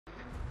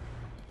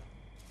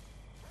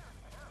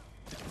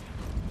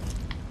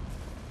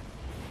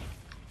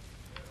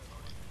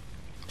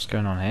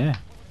going on here?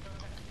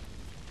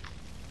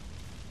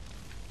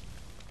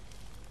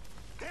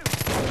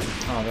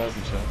 Oh, there's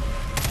the church.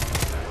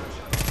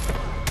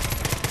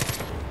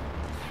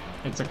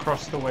 It's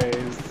across the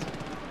ways.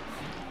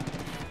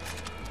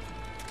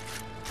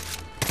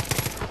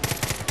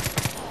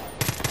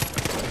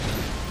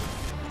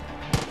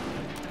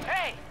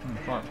 Hey!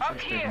 Fuck, Up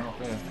here!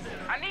 up here.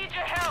 I need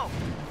your help!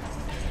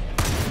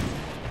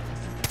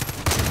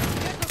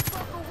 Get the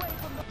fuck away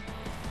from the...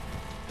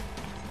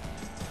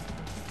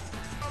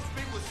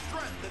 Speak with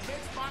strength that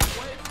makes my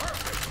way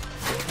perfect.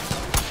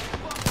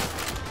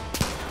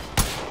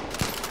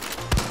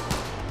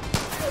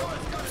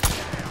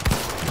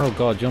 Oh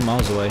god, you're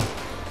miles away.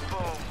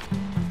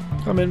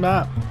 Come in,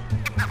 Matt.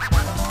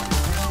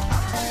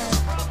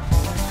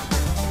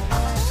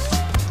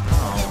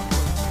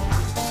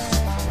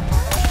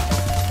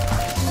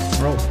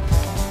 Roll.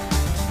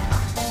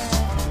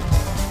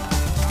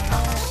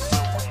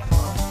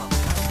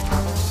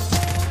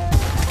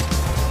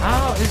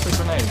 How is the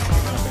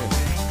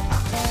grenade?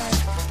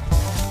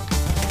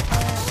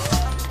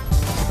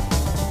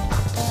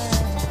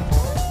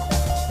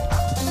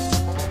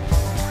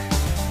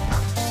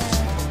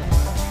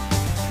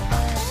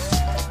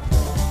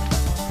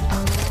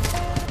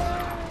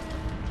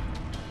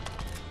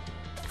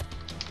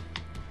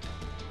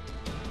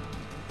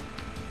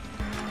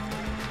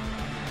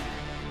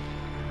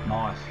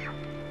 Nice.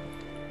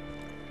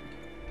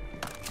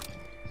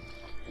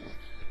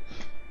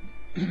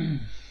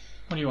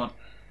 What do you want?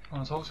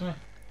 Want to talk to me?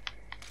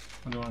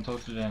 Or do you want to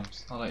talk to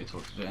James? I'll let you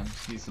talk to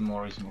James. He's the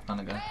more reasonable kind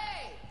of guy.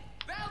 Hey!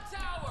 Bell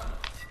tower!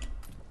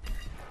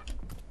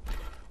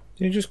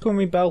 Did you just call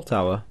me Bell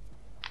Tower?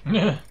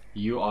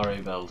 You are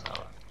a bell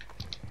tower.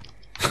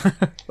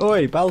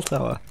 Oi, Bell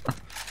Tower.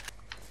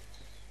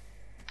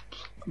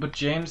 But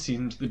James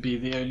seems to be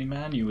the only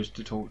man you wish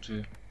to talk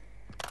to.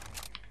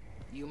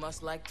 You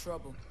must like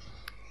trouble.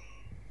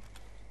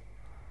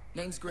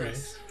 Name's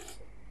Grace.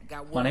 I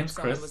got My word name's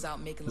someone Chris. was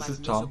out making This life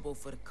is Tom. miserable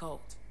for the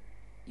cult.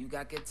 You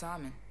got good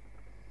timing.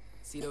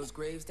 See those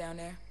graves down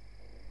there?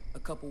 A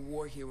couple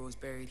war heroes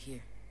buried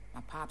here.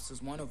 My pops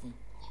was one of them.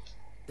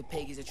 The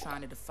pagans are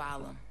trying to defile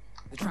them.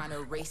 They're trying to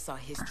erase our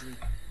history,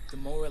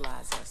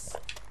 demoralize us,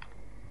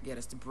 get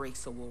us to break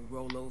so we'll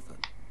roll over.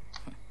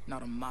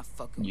 Not on my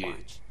fucking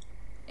watch.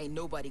 Ain't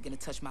nobody gonna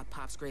touch my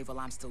pop's grave while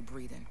I'm still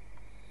breathing.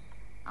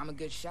 I'm a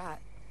good shot,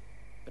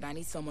 but I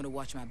need someone to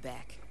watch my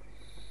back.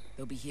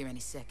 They'll be here any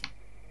second.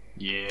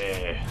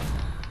 Yeah.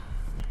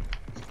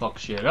 Fuck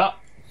shit up.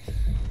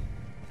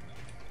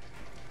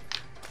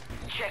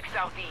 Check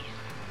southeast.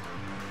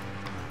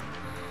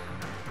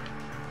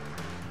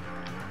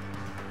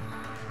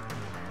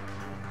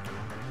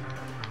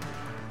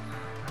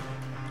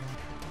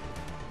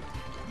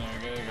 No,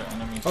 you got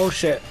enemies. Oh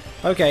shit.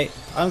 Okay,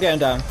 I'm going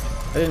down.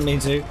 I didn't mean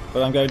to,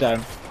 but I'm going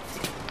down.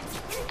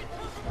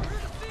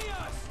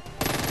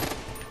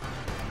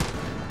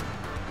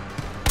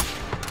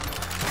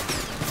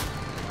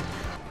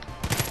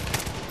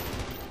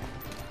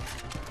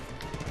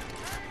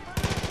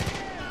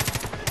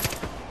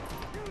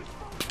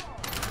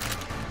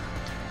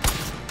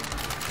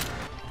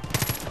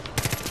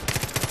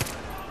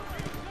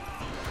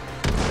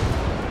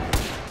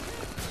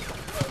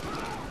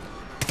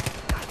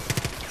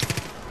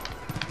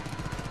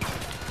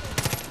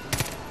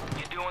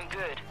 You're doing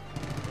good.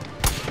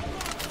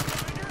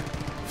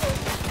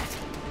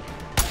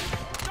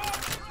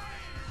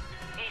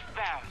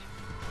 Eastbound.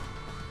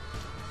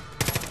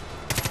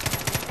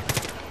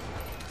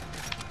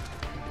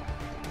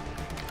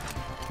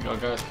 You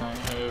got guys coming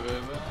over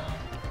there.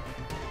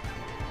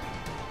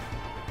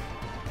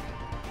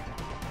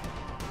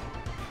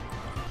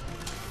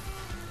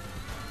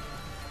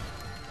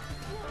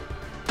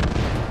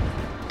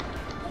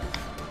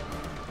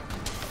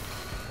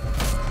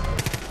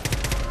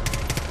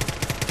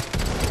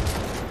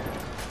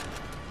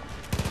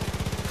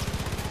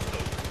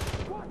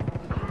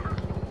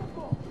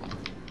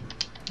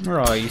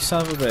 Alright, you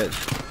son of a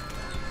bitch.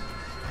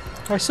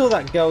 I saw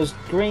that girl's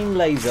green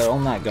laser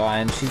on that guy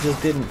and she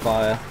just didn't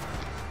fire.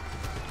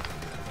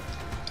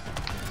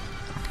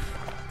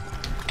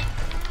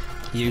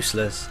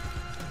 Useless.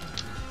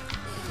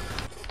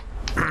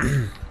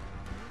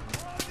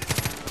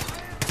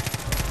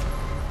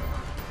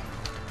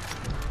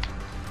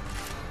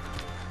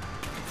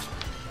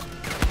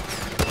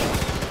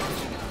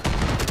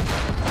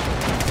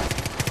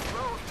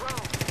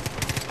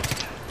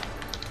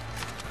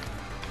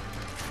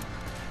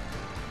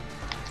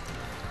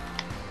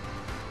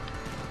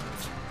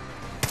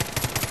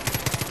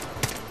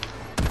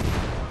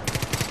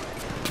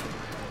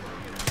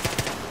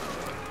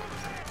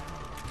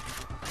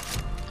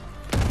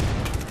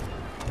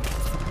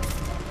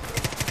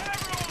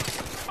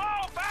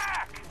 Fall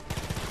back!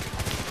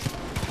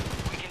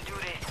 We can do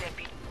this,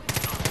 Seppi.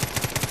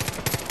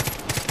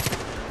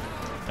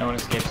 No one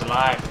escapes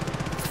alive.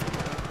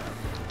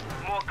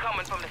 More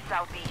coming from the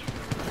southeast.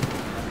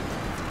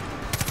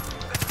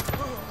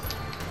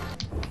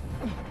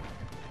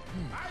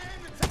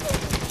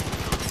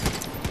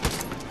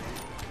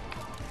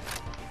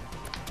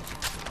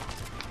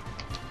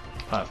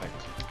 Perfect.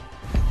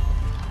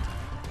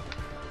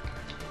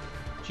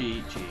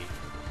 GG.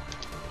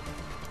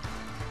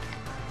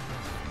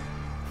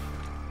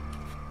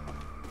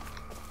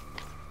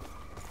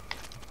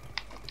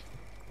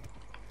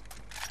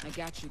 I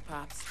got you,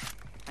 Pops.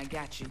 I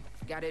got you.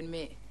 Gotta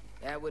admit,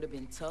 that would have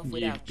been tough You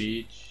without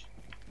you. bitch.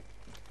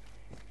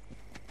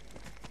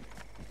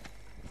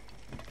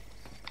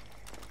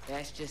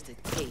 That's just a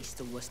taste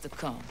of what's to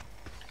come.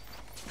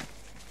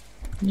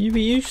 You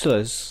be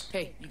useless.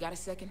 Hey, you got a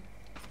second?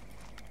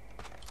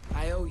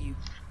 I owe you.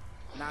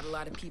 Not a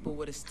lot of people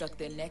would have stuck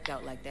their neck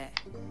out like that.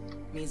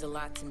 Means a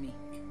lot to me.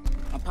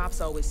 My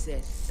pops always said,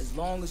 as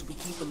long as we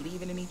keep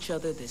believing in each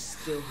other, there's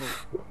still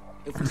hope.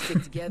 If we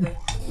stick together,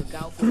 look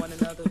out for one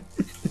another,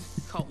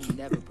 cult will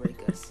never break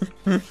us.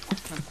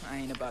 I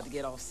ain't about to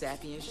get all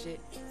sappy and shit,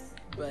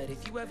 but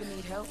if you ever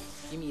need help,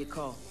 give me a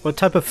call. What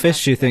type of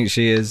fish do you think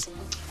she is?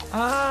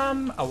 A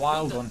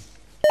wild one.